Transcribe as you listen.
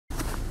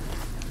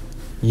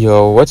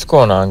Yo, what's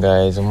going on,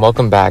 guys, and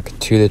welcome back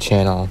to the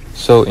channel.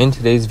 So in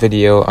today's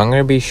video, I'm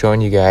going to be showing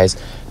you guys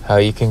how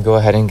you can go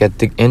ahead and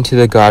get into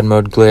the God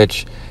mode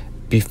glitch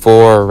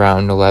before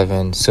round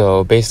 11.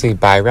 So basically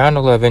by round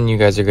 11, you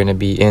guys are going to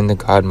be in the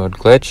God mode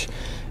glitch.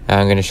 And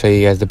I'm going to show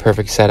you guys the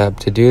perfect setup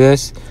to do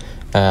this,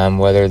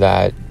 whether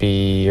that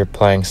be you're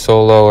playing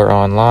solo or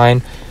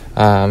online.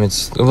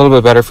 It's a little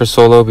bit better for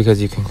solo because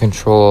you can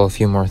control a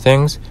few more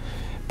things.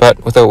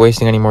 But without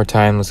wasting any more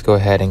time, let's go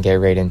ahead and get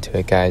right into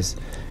it, guys.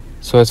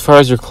 So as far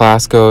as your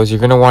class goes,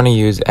 you're going to want to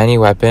use any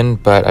weapon,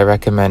 but I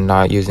recommend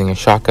not using a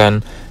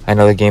shotgun. I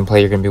know the gameplay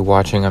you're going to be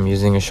watching, I'm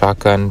using a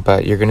shotgun,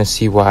 but you're going to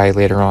see why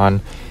later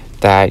on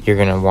that you're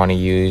going to want to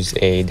use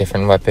a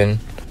different weapon.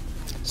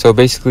 So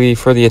basically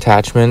for the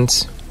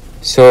attachments,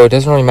 so it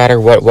doesn't really matter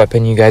what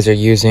weapon you guys are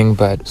using,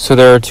 but so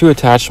there are two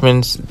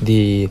attachments,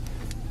 the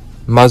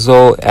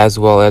muzzle as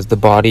well as the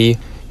body.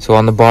 So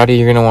on the body,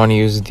 you're going to want to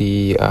use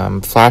the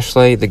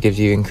flashlight that gives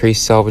you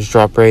increased salvage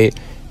drop rate,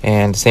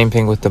 and same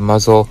thing with the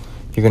muzzle.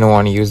 You're going to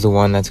want to use the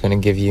one that's going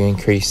to give you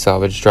increased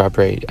salvage drop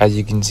rate, as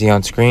you can see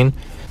on screen.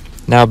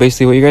 Now,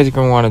 basically what you guys are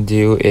going to want to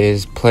do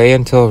is play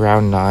until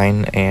round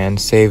 9 and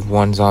save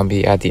one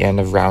zombie at the end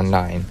of round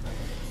 9.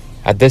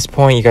 At this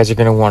point, you guys are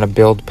going to want to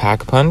build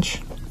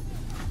Pack-a-Punch.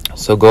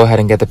 So go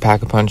ahead and get the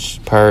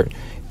Pack-a-Punch part,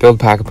 build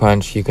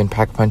Pack-a-Punch. You can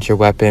Pack-a-Punch your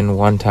weapon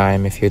one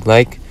time if you'd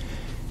like.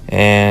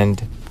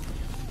 And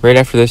right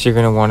after this, you're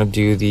going to want to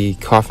do the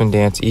Coffin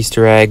Dance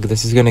Easter egg.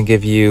 This is going to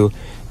give you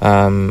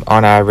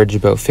on average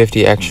about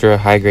 50 extra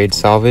high-grade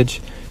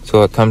salvage,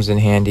 so it comes in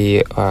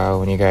handy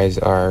when you guys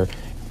are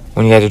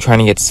trying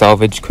to get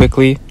salvage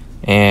quickly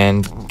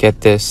and get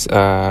this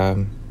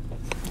God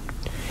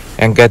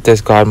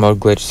mode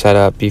glitch set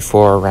up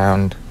before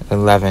round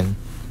 11.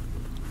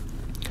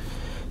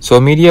 So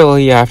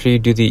immediately after you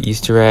do the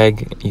Easter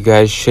egg, you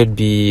guys should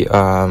be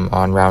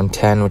on round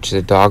 10, which is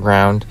a dog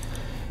round.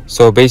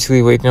 So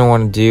basically what you're going to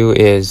want to do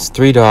is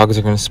 3 dogs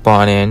are going to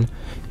spawn in.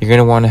 You're going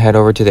to want to head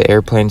over to the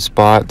airplane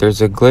spot.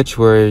 There's a glitch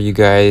where you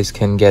guys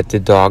can get the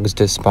dogs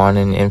to spawn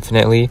in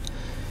infinitely.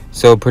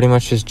 So pretty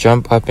much just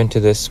jump up into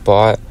this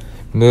spot,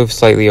 move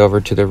slightly over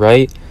to the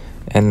right,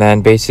 and then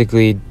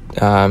basically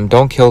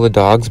don't kill the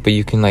dogs, but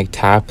you can like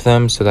tap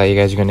them so that you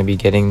guys are going to be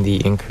getting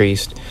the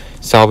increased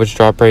salvage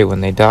drop rate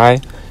when they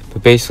die.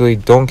 But basically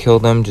don't kill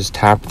them, just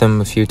tap them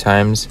a few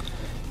times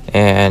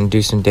and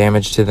do some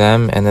damage to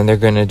them, and then they're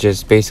going to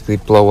just basically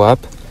blow up.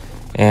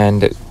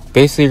 And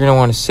basically, you're going to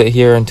want to sit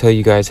here until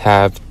you guys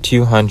have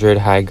 200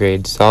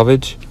 high-grade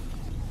salvage.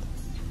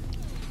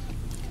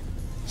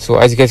 So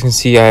as you guys can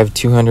see, I have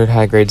 200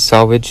 high-grade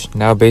salvage.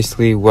 Now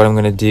basically what I'm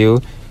going to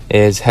do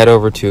is head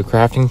over to a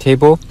crafting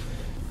table.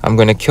 I'm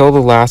going to kill the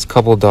last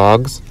couple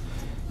dogs.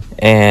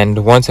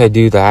 And once I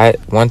do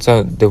that, once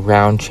the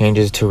round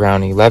changes to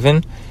round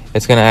 11,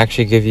 it's going to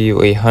actually give you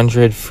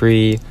 100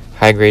 free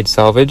high-grade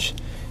salvage.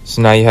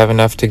 So now you have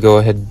enough to go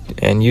ahead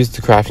and use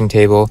the crafting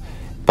table,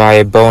 buy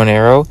a bow and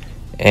arrow,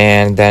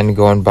 and then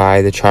go and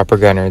buy the chopper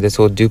gunner. This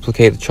will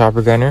duplicate the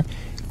chopper gunner,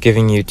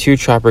 giving you 2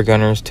 chopper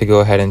gunners to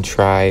go ahead and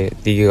try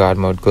the God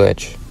mode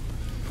glitch.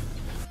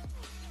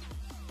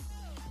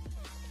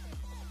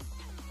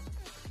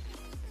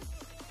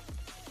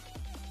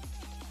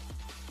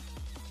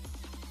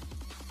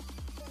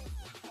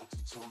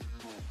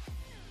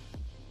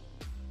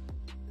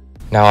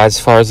 Now as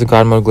far as the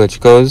God mode glitch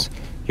goes,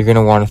 you're going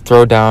to want to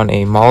throw down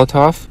a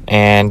Molotov,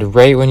 and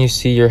right when you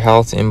see your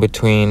health in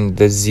between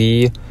the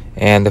Z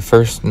and the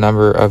first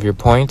number of your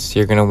points,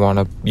 you're going to want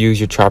to use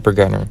your chopper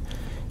gunner.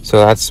 So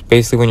that's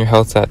basically when your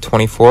health's at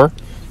 24, you're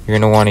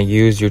going to want to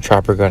use your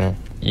chopper gunner.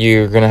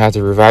 You're going to have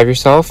to revive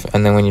yourself,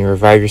 and then when you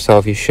revive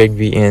yourself, you should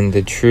be in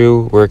the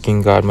true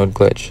working God mode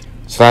glitch.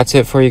 So that's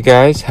it for you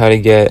guys, how to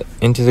get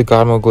into the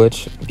God mode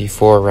glitch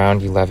before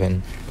round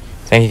 11.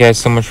 Thank you guys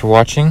so much for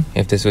watching.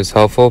 If this was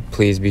helpful,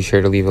 please be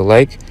sure to leave a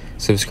like,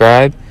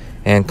 subscribe,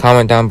 and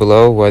comment down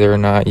below whether or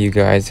not you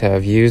guys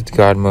have used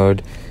God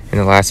mode in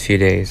the last few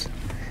days.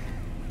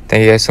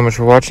 Thank you guys so much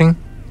for watching.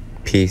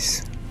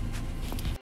 Peace.